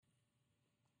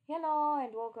Hello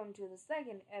and welcome to the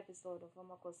second episode of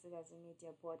Amakosikazi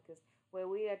Media Podcast, where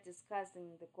we are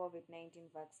discussing the COVID-19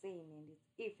 vaccine and its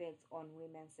effects on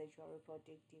women's sexual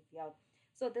reproductive health.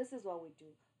 So this is what we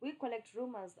do. We collect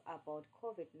rumors about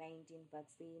COVID-19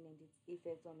 vaccine and its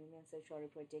effects on women's sexual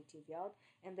reproductive health,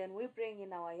 and then we bring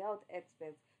in our health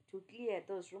experts to clear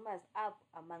those rumors up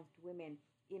amongst women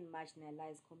in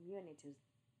marginalized communities.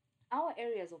 Our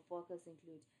areas of focus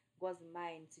include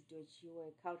Gozimine,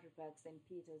 Sidochiwe, Culturepark, St.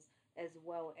 Peter's, as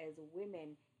well as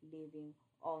women living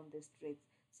on the streets.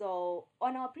 So,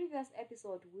 on our previous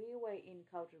episode, we were in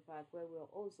Culturepark where we were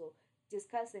also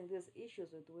discussing these issues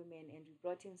with women, and we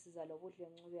brought in Cesar Lobutle,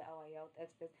 our health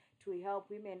expert, to help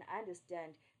women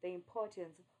understand the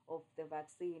importance of the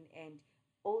vaccine and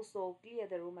also clear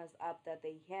the rumors up that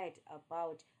they had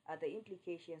about the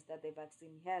implications that the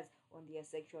vaccine has on their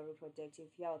sexual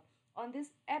reproductive health. On this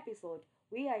episode,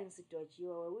 we are in Sidochiwe,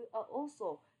 where we are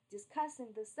also discussing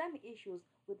the same issues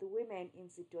with the women in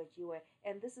Sidochiwe,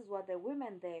 and this is what the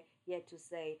women there had to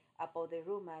say about the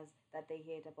rumors that they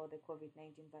heard about the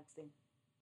COVID-19 vaccine.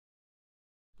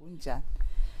 Unjani?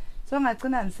 So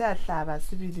ngagcina ngisahlaba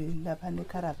sibili lapha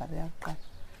neCaravari yaqala.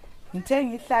 Ngithe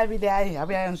ngihlabile hayi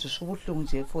abayangizisho ubuhlungu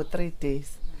nje for 3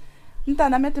 days.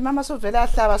 Mntana methi mama sovela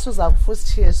yahlaba suza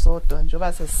kufusishiye sodwa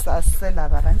njoba sesasela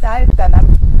abantu. Hayi mntana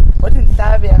othi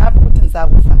ngihlabe akabe ukuthi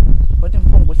ngizakufa. Othi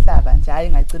mphungu uhlaba nje hayi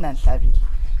ngagcina ngihlabile.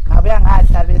 Ngabuya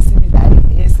ngahlaba esibili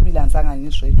hayi esibili angisanga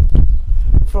ngishwe.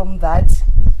 From that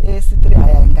esi3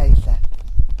 hayi ngayihlaba.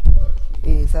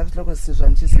 Sathi lokho sizwa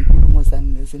nje izinkulumo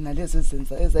zinalezi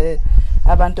izinza eze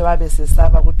abantu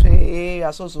babesesaba ukuthi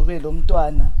asozube lo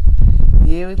mntwana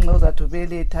yewe inxa uzathi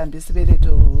ubeletha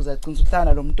mbisibeletho uzacinza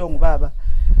uhlana lo mntongo baba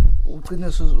ugcine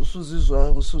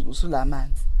usuzizwa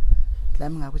usulamanzi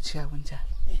lami ngakuchiya kunjalo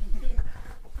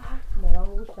mara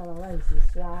ukuhlala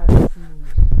wayiziswa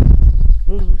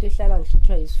umuntu ehlala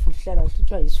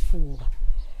ngihluthwa isifuba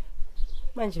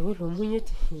manje ulomunye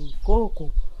ethi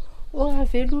gogo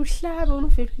ungavela uhlaba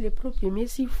unuvela le problem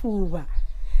yesifuba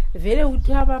vele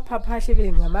uthi abaphaphashe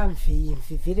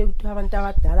bengamamvimvi vele uthi abantu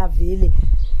abadala vele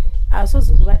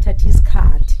asoze kubathatha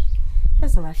isikhathi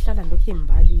ezingahlala lokho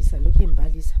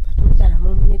imbalisa but umntana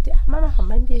omunye ethi mama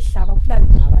hamba ndiyehlaba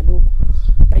kulandaba lokho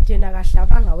bathi yena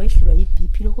akahlabanga wehlulwa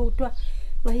iBP lokho kuthiwa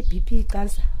nxa iBP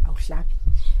iqansa awuhlabi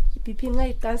iBP nxa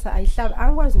iqansa ayihlabi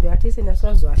angikwazi ngathi sena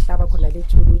siwahlaba khona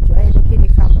lethuluthi hayi lokho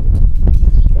elihamba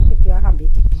iBP lokho tuyahamba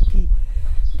iBP uthi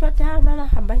mama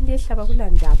hamba ndiyehlaba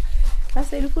kulandaba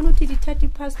base elifuna ukuthi lithathe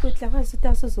ipassport lakwazi ukuthi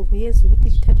asozokuyenza ukuthi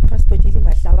lithathe ipassport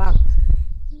lingahlabanga.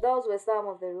 Those were some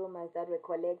of the rumors that were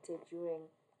collected during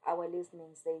our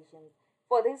listening sessions.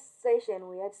 For this session,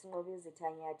 we had Sinqobisi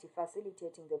Thanyati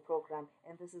facilitating the program,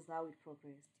 and this is how it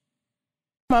progressed.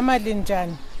 Mama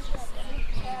linjani?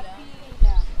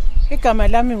 Igama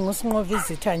lami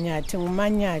nguSinqobisi Thanyati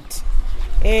nguManyathi.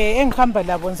 Engihamba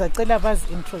labo ngizacela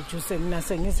bazi introduce mina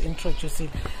sengizi-introduce.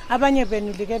 Abanye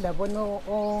benu like labona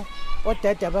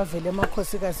odade abavele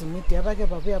eMakhosikazi Media abake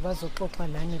babuya bazoxoxa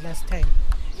lani last time.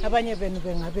 Abanye benu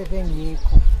bengabe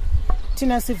bengikho.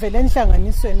 Thina sivele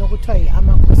enhlanganisweni okuthiwa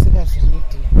yiAmakhosikazi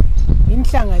Media.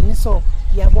 Inhlanganiso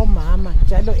yabomama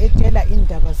njalo etshela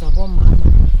indaba zabomama,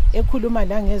 ekhuluma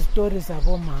la ngezitori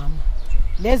zabomama.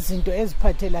 Lezinto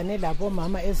eziphathelane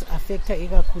labomama ezi-affecta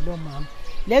ikakhulu omama.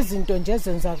 Lezinto nje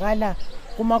zenzakala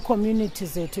kuma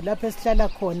communities zethu lapho esihlala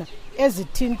khona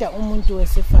ezithinta umuntu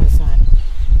wesifazane.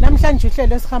 Namhlanje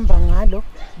uhlelo esihamba ngalo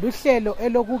luhlelo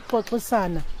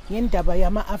elokuxoxisana ngendaba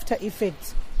yama after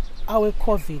effects awe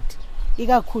COVID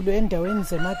ikakhulu endaweni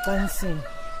zemacansini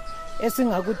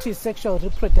esingakuthi sexual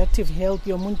reproductive health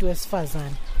yomuntu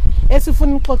wesifazane.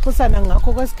 Esifuna ukuxoxisana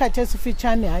ngakho kwesikhathi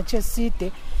esifitshane hatshe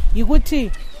eside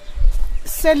yikuthi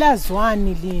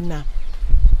selazwani lina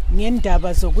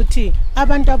ngendaba zokuthi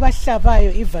abantu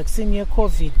abahlabayo ivaccine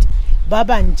ye-COVID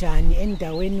babanjani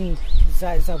endaweni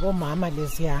zabomama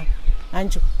leziya.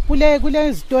 Anje kule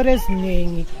izitori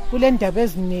eziningi, kule ndaba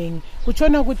eziningi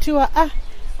kutshona kuthiwa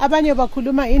abanye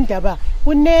bakhuluma indaba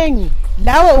kunengi.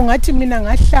 Lawe ungathi mina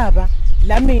ngahlaba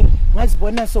lami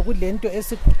ngazibona sokulento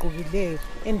esiguqukileyo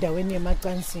endaweni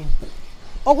yemacansini.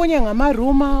 Okunye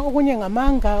ngamaruma, okunye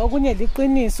ngamanga, okunye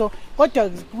liqiniso, kodwa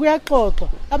kuyaxoxwa.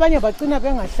 Abanye bagcina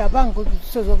bengahlabanga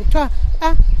sozokuthiwa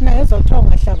mina ngezwa kuthiwa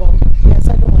ungahlaba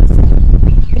uyasalunga.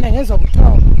 Mina ngezwa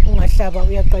kuthiwa ungahlaba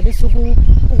uyaqalisa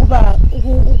ukuba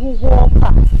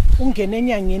ukukopha ungene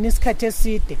enyangeni isikhathi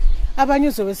eside. Abanye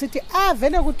uzobe sithi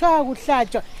vele kuthiwa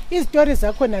kuhlatshwa izitori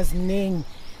zakho nazinengi.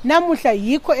 Namuhla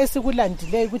yikho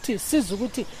esikulandileyo ukuthi siza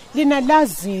ukuthi lina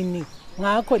lazini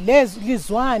ngakho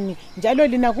lizwani njalo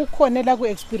lina kukhona la ku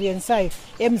experienceayo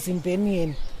emzimbeni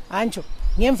yenu. Anjo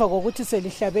ngemva kokuthi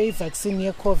selihlabe ivaccine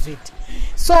ye-COVID.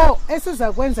 So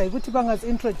esizakwenza ukuthi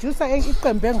bangazi-introducer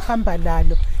iqembu engihamba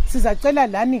lalo, sizacela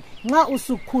lani nxa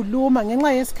usukhuluma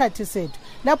ngenxa yesikhathi sethu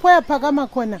lapho yaphakama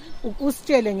khona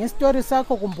usitshele ngestori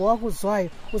sakho kumbe wakuzwayo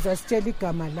uzasitshela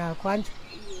igama lakho. Anje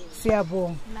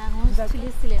siyabonga.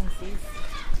 Ngizathulisile msisi.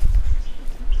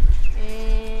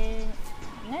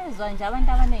 Ngezwa nje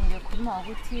abantu abaningi bekhuluma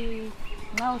ukuthi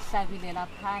nxa uhlabile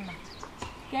laphana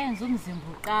kuyenza umzimba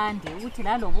uqande, ukuthi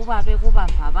lalobo babe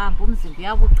kubamba umzimba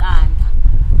uyabuqanda,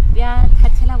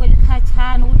 uyathathela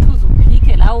kwelikhatshana ukuthi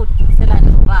uzuphike la udisela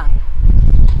njobaba.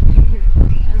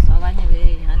 Ezwa abanye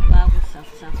bengani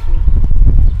bayakuhlafuhlafuna.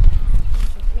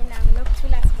 Mina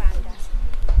nginokuthula Sibanda.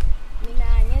 Mina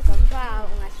ngezwa kuthiwa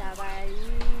ungahlaba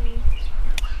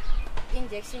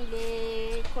injection le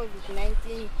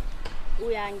COVID-19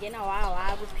 uyangena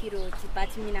ku-period,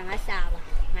 but mina ngahlaba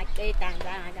ngaqeda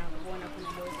nganga ngibona khona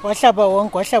lokho. Wahlaba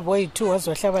wonke, wahlaba oyi-2,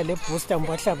 wazohlaba le booster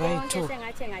mbo wahlaba oyi-2.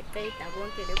 Sengathi ngaqeda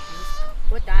konke le booster,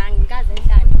 kodwa angikaze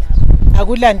ngihlale lapho.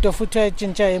 Akulanto futhi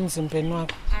ayitshintsha emzimbeni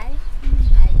wakho. Hayi.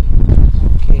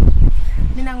 Okay.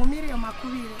 Mina nguMiriam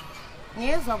Makubile.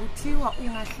 Ngezwa kuthiwa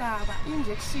ungahlaba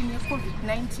injection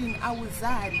ye-COVID-19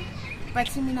 awuzali,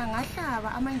 but mina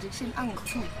ngahlaba ama-injection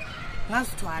angu-2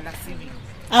 ngazithwala sibili.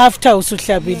 After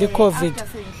usuhlabile i-COVID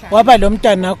waba lo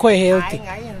mntana wakho healthy. Hayi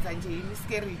ngayenza nje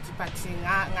i-miscarriage but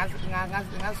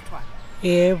ngazithwala.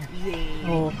 Yebo.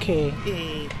 Okay.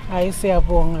 Hayi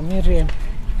siyabonga Miriam.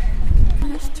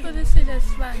 Ngitholisile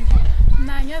Sibanda.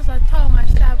 Mina ngezwa kuthiwa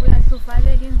ungahlaba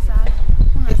uyahluvaleka inzalo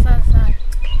ungasazali.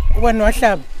 Wena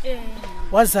wahlaba?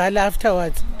 Wazala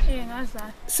afterwards?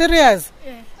 Ngazala. Serious?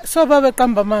 So babe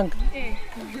qamba manga?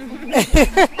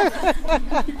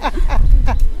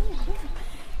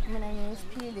 Mina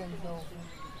ngiyisiphile Ndlovu.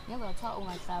 Ngezwa kuthiwa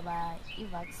ungahlaba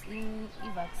i-vaccine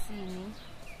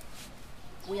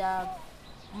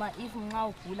if nxa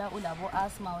ugula ulabo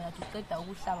asthma uyathi uqeda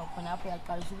ukuhlaba khonapho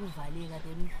uyaqalisa ukuvaleka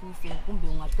lemhlufe, kumbe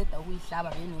ungaqeda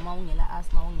ukuyihlaba noma ungela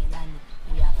asthma ungelani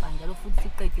uyafa njalo futhi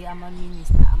siqede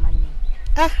ama-minister amaningi.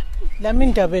 Lami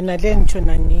indaba enale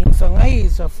ngithona ngizwa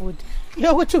ngayizwa futhi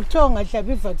lokuthi kuthiwa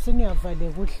ungahlaba i-vaccine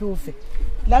uyavaleka uhlufe.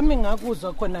 Lami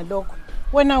ngakuzwa khona lokho.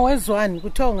 Wena wezwani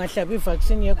kuthiwa ungahlaba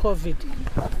i-vaccine ye-COVID?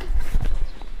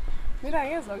 Mina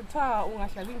ngezwa kuthiwa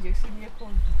ungahlaba injection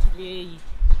ye-COVID leyi.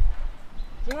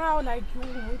 Nxa like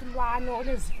umuntu lwana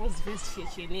olezifo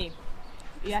ezishiyeshiyene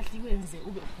uyahlikwenze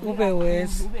ube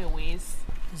wesi.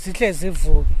 Zihle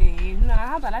zivuke.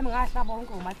 Ngahamba lami ngahlaba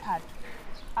wonke ngomathathu.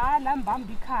 Lami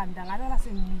bamba ikhanda ngalala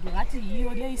sengimile ngathi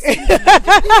yiyo le isimbi.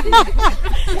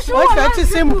 Wathi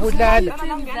simbulala.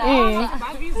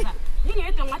 Babiza.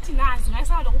 Ngingedwa ngathi nazi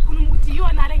ngayisala ukukhuluma ukuthi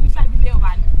yona le ngihlabileyo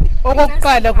bantu.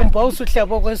 Okokuqala kumbe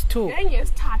usuhlaba okwesithu.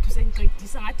 Ngesithathu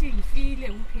sengiqedisa ngathi ngifile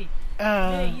kuphela.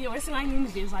 Yiyo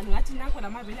esingangindlezana ngathi nakho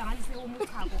lamavele ngalihle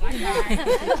umuchako kanjani.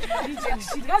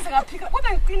 Injection kaze ngaphika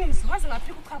kodwa ngiqinisa kaze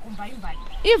ngaphika uchako mbayimbali.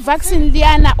 I-vaccine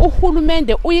liyana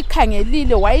uhulumende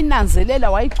uyikhangelile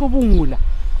wayinanzelela wayicubungula.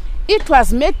 It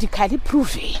was medically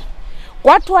proven.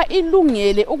 Kwathiwa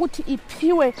ilungele ukuthi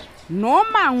iphiwe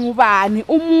noma ngubani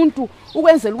umuntu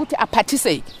ukwenzela ukuthi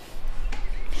aphathiseke.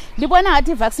 Libona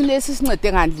ngathi i-vaccine lesi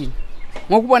sincede ngani lini?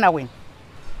 Ngokubona kwena.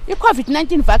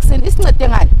 I-COVID-19 vaccine isincede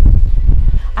ngani?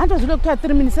 Anto zilo kuthiwa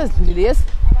 3 minutes ezidlulile yes.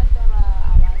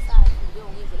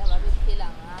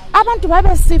 Abantu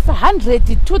babesifa 100,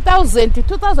 2000,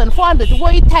 2400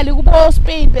 kubo Italy kubo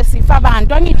Spain besifa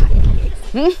abantu angithi.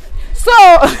 So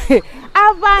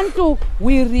abantu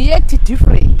we react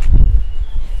different.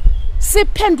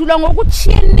 Siphendula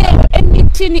ngokuchiyeneyo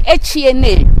emithini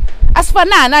echiyeneyo.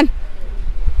 Asifanana nani?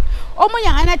 Omunye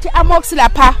nganathi amox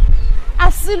lapha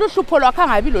asiluhlupho lwakhe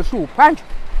angabi lohlupho nje.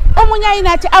 Omunye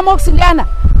ayinathi amox liyana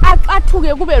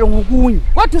aqathuke kube ngokunye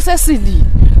kodwa usesilile.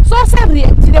 So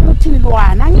se-reactile emuthini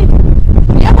lwana ngithi.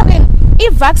 Yebo ke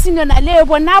i-vaccine yona leyo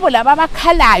bonabo laba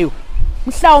abakhalayo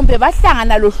mhlawumbe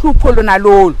bahlangana lohlupho lona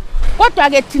lolo. Kodwa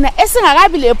ke thina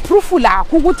esingakabi le proof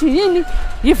lakho ukuthi yini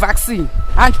i-vaccine.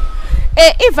 Manje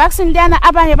i-vaccine liyana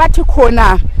abanye bathi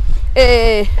khona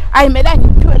ayimelanga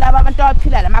iphiwe laba abantu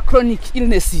abaphila lama chronic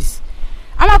illnesses.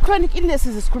 Ama chronic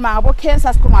illnesses sikhuluma ngabo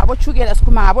cancer, sikhuluma ngabo chukela,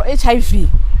 sikhuluma ngabo HIV.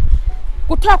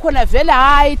 Kuthiwa khona vele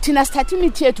hayi thina sithatha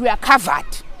imithi yethu ya covered.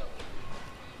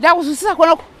 La kuzwisisa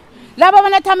khona laba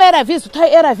abanatha ama-ARVs uthiwa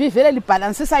i-ARV vele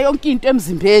libalansisa yonke into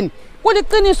emzimbeni.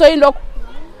 Kuliqiniso yini lokho?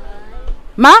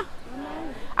 Ma?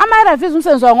 Ama-ARVs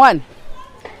umsebenzi wangwani?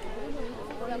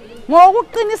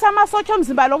 Ngokuqinisa amasotsha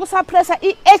omzimba lokusuppressa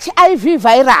i-HIV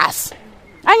virus.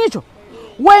 Angitsho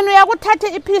wena uyakuthatha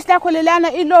iphilisi lakho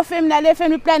lelana i-low family le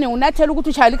family planning unathela ukuthi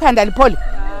ushaya ikhanda liphole.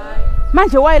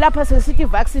 manje waye lapha sesithi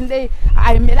vaccine le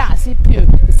ayimelanga siphiwe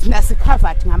sina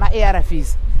sicovered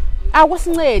ngama-ARVs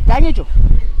akusinceda angitsho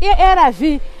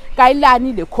i-ARV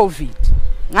kayilani le COVID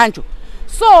ngantsho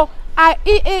so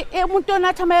umuntu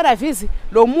onatha ama-ARVs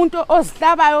lo muntu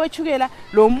ozihlabayo wechukela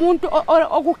lo muntu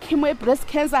okukhimo e-breast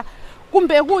cancer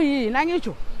kumbe kuyini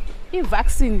angitsho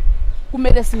i-vaccine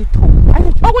kumele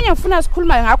siyithole okunye ngifuna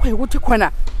sikhuluma ngakho ukuthi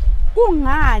khona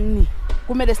kungani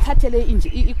kumele sithathele inje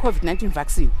i-COVID-19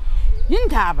 vaccine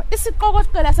indaba isiqoko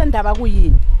sicela sendaba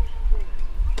kuyini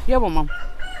yebo mama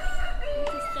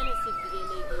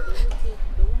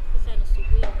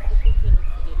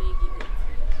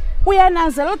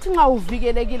uyananzela ukuthi nxa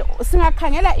uvikelekile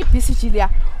singakhangela i-BCG leya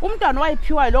umntwana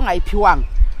wayiphiwayo lo ongayiphiwanga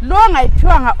lo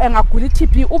ongayiphiwanga engagula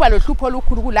i-TB uba lohlupho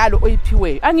olukhulu kulalo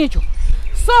oyiphiweyo angitsho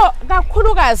so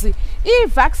kakhulukazi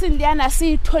i-vaccine liyana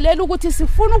siyitholela ukuthi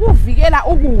sifuna ukuvikela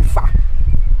ukufa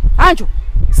anjo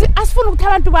asifuna ukuthi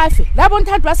abantu bafe labo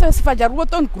nthathu basebesifa njalo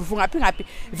kuToni Groove ngaphi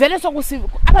vele sokusifa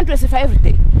abantu besifa every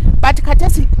day but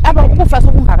khathesi ukufa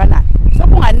sokungakanani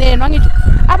sokunganenwa ngitsho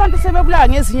abantu sebebulawa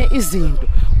ngezinye izinto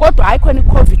kodwa hayi khona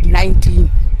i-COVID-19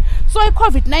 so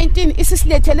i-COVID-19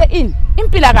 isisilethele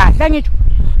impila kahle ngitsho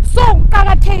so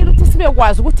kuqakathekile ukuthi sibe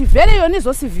kwazi ukuthi vele yona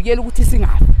izosivikela ukuthi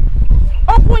singafi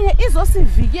okunye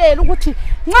izosivikela ukuthi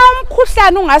nxa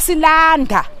umkhuhlane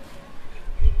ungasilanda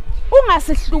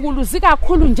ungasihlukuluzi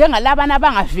kakhulu njengalabana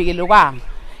abangavikelekanga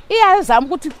iyazama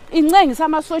ukuthi incengisa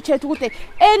amasotsha ethu ukuthi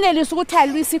enelise ukuthi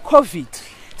alwise i-COVID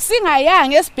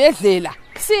singayanga esibhedlela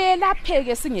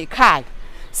siyelapheke singekhaya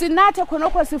sinathe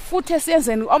khonokho sifuthe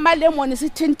siyenzeni amalemoni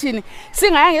sithintini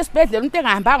singayanga esibhedlela umuntu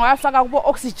engahambanga wafaka kubo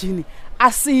oxygen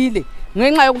asile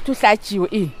ngenxa yokuthi uhlatshiwe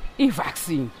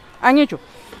i-vaccine angitsho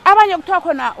abanye kuthiwa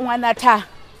khona unganatha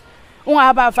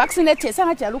ungaba vaccinated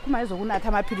sangajala ukhuma ezokunatha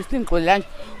amaphilisi ngixolela nje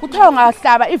kuthiwa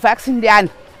ungahlaba i-vaccine liyana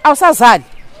awusazali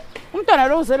umntwana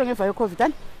lo uzelo ngemva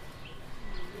ye-COVID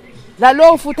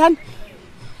lalo futhani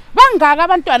bangaka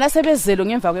abantwana sebezelo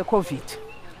ngemva kwe-COVID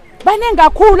baningi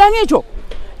kakhulu angitsho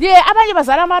abanye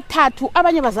bazala amathathu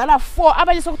abanye bazala 4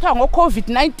 abanye sokuthiwa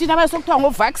ngo-COVID-19 abanye sokuthiwa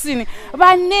ngo-vaccine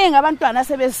baningi abantwana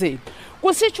sebezelo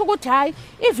kusitsho ukuthi hayi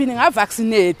even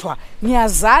ngavaccinethwa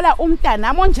ngiyazala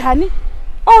umntana onjani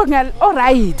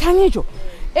oright angitsho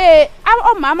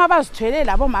omama abazithwele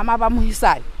labo mama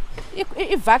abamuhisayo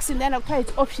i-vaccine lena kuthiwa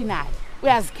it's optional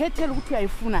uyazikhethela ukuthi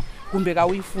uyayifuna kumbe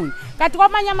kawuyifuni kanti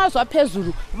kwamanye amazwe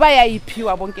aphezulu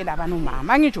bayayiphiwa bonke labana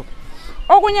umama angitsho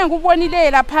okunye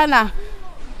ngikubonile laphana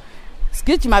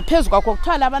sigijima phezulu kwakho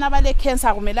kuthiwa labana abale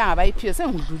cancer kumelanga bayiphiwe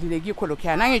sengidlulile kikho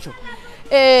lokhuyana angitsho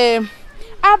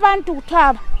abantu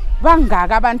kuthiwa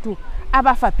bangaka abantu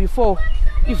abafa before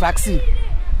i-vaccine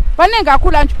baningi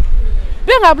kakhulu nje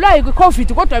bengabulayi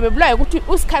kwi-COVID kodwa bebulayi ukuthi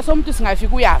usikhathi somuntu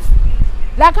singafika uyafa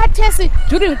la khathesi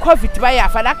during COVID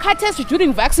bayafa la khathesi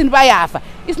during vaccine bayafa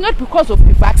it's not because of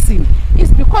the vaccine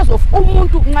it's because of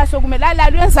umuntu nxa sokumele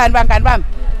alala uyenzani bangani bami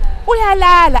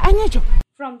uyalala angitsho.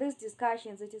 From these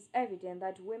discussions, it is evident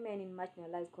that women in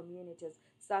marginalized communities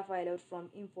suffer a lot from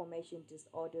information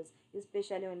disorders,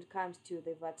 especially when it comes to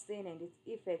the vaccine and its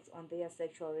effects on their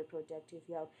sexual reproductive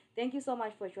health. Thank you so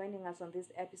much for joining us on this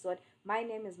episode. My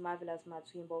name is Marvelous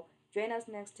Matswimbo. Join us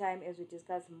next time as we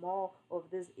discuss more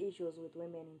of these issues with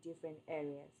women in different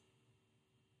areas.